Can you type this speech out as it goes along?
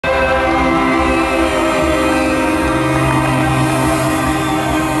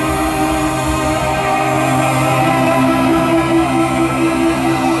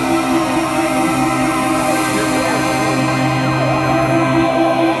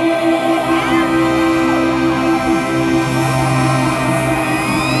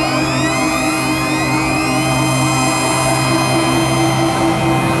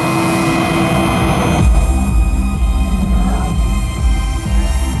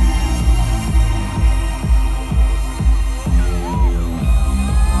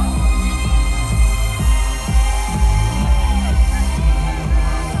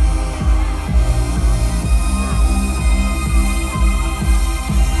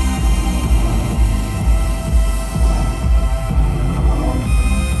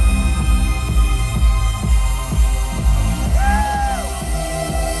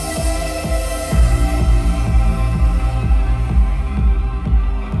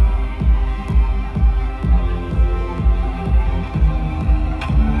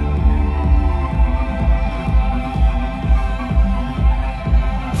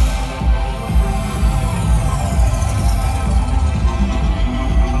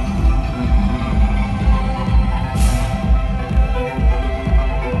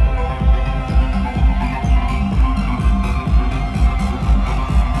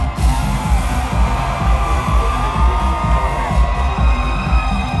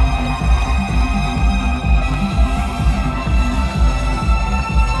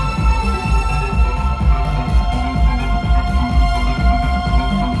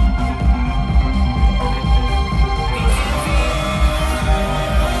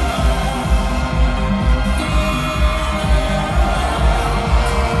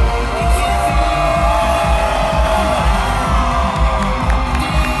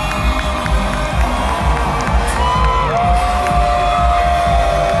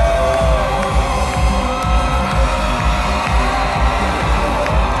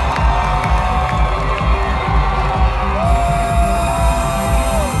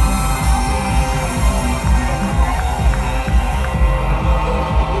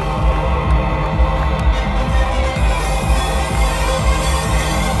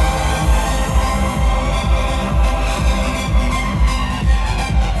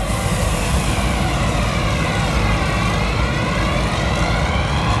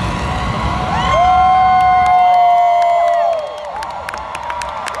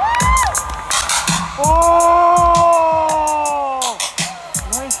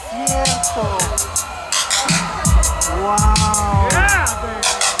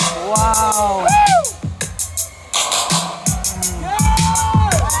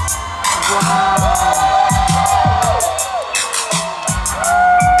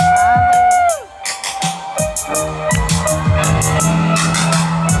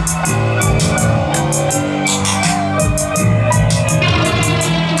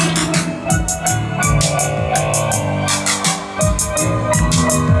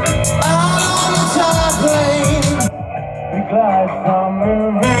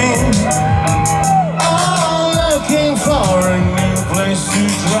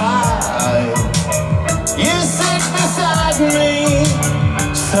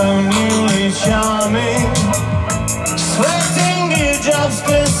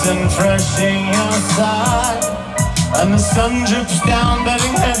nice and fresh in your side, and the sun drips down,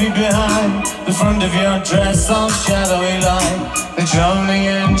 bedding heavy behind the front of your dress, all shadowy light. The droning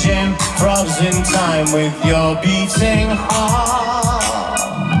engine throbs in time with your beating heart.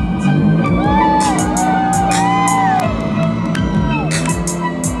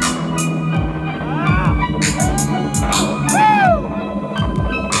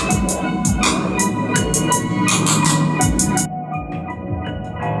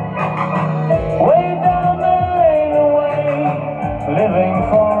 Living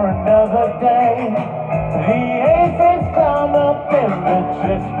for another day. The aphids come up in the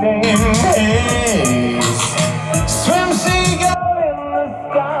drifting haze. Swim seagull in the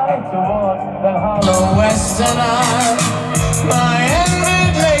sky towards that hollow western eye. My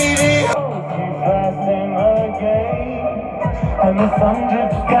envied lady holds you fast in her gaze, and the sun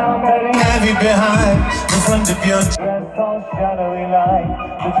drips down very heavy behind the front of your dress, all shadowy light.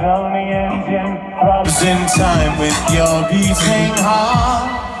 The droning engine throbs in time with your beating heart,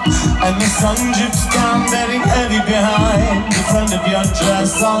 and the sun drips down very heavy behind the front of your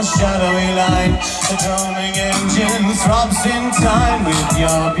dress, all shadowy light. The droning engine throbs in time with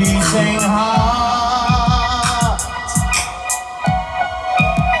your beating heart.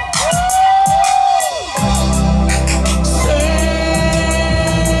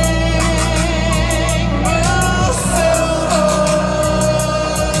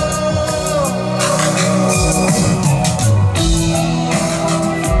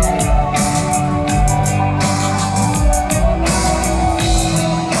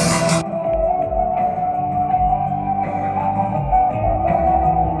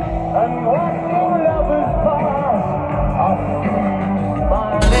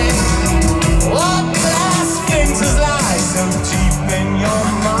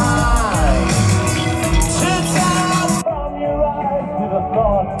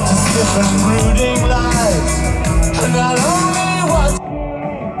 Different brooding lives, and not only what you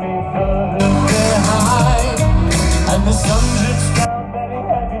leave me further behind, and the sun drips down very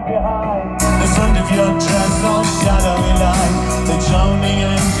heavy behind the front of your dress, all shadowy light. The droning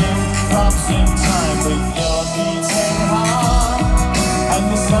engine drops in time with your